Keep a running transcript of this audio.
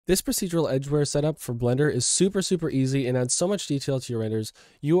This procedural edgeware setup for Blender is super easy and adds so much detail to your renders.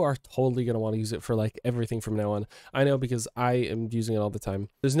 You are totally going to want to use it for like everything from now on. I know because I am using it all the time.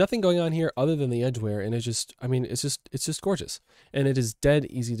 There's nothing going on here other than the edgeware, and it's just gorgeous, and it is dead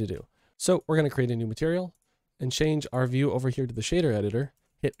easy to do. So we're going to create a new material and change our view over here to the shader editor,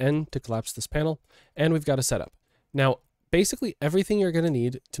 hit N to collapse this panel, and we've got a setup. Now, basically everything you're going to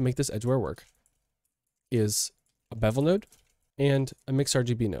need to make this edgeware work is a bevel node and a mix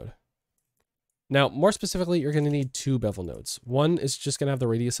RGB node. Now, more specifically, you're going to need two bevel nodes. One is just going to have the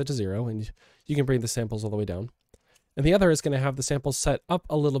radius set to 0, and you can bring the samples all the way down. And the other is going to have the samples set up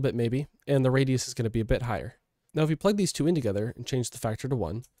a little bit maybe, and the radius is going to be a bit higher. Now, if you plug these two in together and change the factor to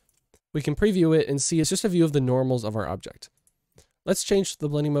 1, we can preview it and see it's just a view of the normals of our object. Let's change the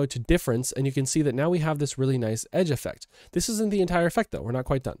blending mode to difference, and you can see that now we have this really nice edge effect. This isn't the entire effect though, we're not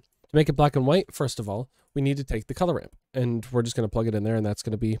quite done. To make it black and white, first of all, we need to take the color ramp, and we're just going to plug it in there, and that's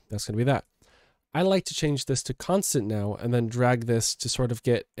going to be that. I like to change this to constant now, and then drag this to sort of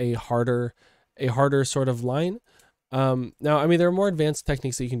get a harder sort of line. Now, I mean, there are more advanced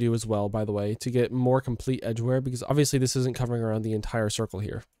techniques that you can do as well, by the way, to get more complete edgeware, because obviously this isn't covering around the entire circle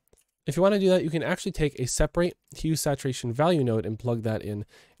here. If you want to do that, you can actually take a separate hue saturation value node and plug that in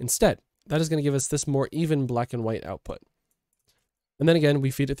instead. That is going to give us this more even black and white output. And then again,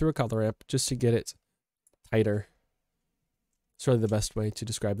 we feed it through a color ramp just to get it tighter. It's really the best way to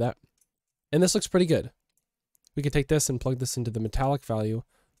describe that. And this looks pretty good. We could take this and plug this into the metallic value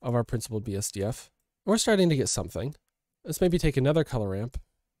of our principled BSDF. We're starting to get something. Let's maybe take another color ramp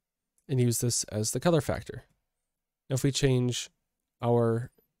and use this as the color factor. Now if we change our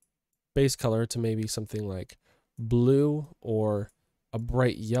base color to maybe something like blue or a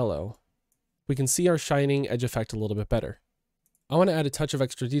bright yellow, we can see our shining edge effect a little bit better. I want to add a touch of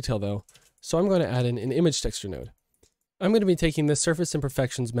extra detail though, so I'm going to add in an image texture node. I'm going to be taking this surface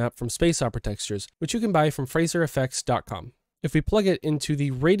imperfections map from Spaceship Textures, which you can buy from FraserFX.com. If we plug it into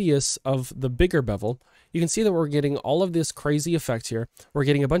the radius of the bigger bevel, you can see that we're getting all of this crazy effect here. We're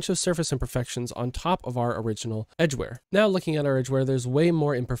getting a bunch of surface imperfections on top of our original edgeware. Now looking at our edgeware, there's way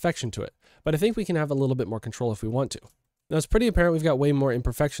more imperfection to it, but I think we can have a little bit more control if we want to. Now it's pretty apparent we've got way more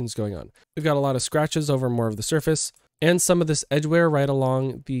imperfections going on. We've got a lot of scratches over more of the surface, and some of this edgeware right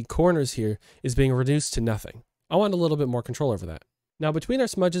along the corners here is being reduced to nothing. I want a little bit more control over that. Now between our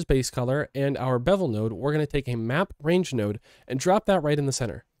smudges base color and our bevel node, we're going to take a map range node and drop that right in the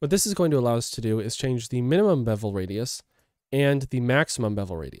center. What this is going to allow us to do is change the minimum bevel radius and the maximum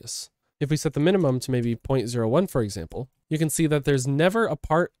bevel radius. If we set the minimum to maybe 0.01, for example, you can see that there's never a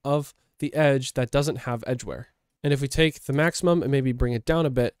part of the edge that doesn't have edgeware. And if we take the maximum and maybe bring it down a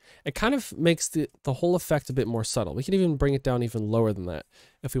bit, it kind of makes the whole effect a bit more subtle. We can even bring it down even lower than that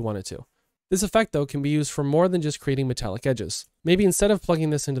if we wanted to. This effect, though, can be used for more than just creating metallic edges. Maybe instead of plugging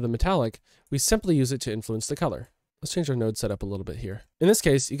this into the metallic, we simply use it to influence the color. Let's change our node setup a little bit here. In this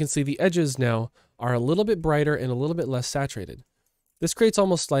case, you can see the edges now are a little bit brighter and a little bit less saturated. This creates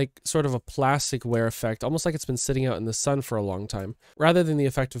almost like sort of a plastic wear effect, almost like it's been sitting out in the sun for a long time, rather than the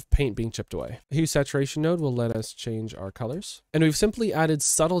effect of paint being chipped away. The Hue Saturation Node will let us change our colors, and we've simply added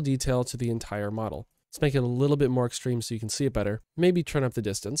subtle detail to the entire model. Let's make it a little bit more extreme so you can see it better. Maybe turn up the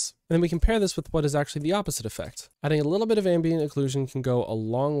distance. And then we compare this with what is actually the opposite effect. Adding a little bit of ambient occlusion can go a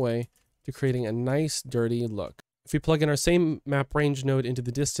long way to creating a nice dirty look. If we plug in our same map range node into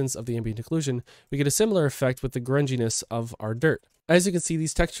the distance of the ambient occlusion, we get a similar effect with the grunginess of our dirt. As you can see,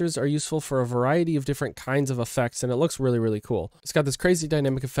 these textures are useful for a variety of different kinds of effects, and it looks really cool. It's got this crazy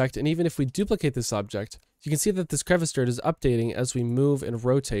dynamic effect, and even if we duplicate this object, you can see that this crevice dirt is updating as we move and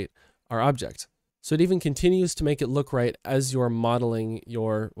rotate our object. So it even continues to make it look right as you're modeling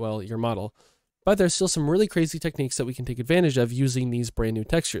your model. But there's still some really crazy techniques that we can take advantage of using these brand new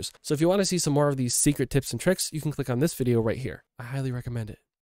textures. So if you want to see some more of these secret tips and tricks, you can click on this video right here. I highly recommend it.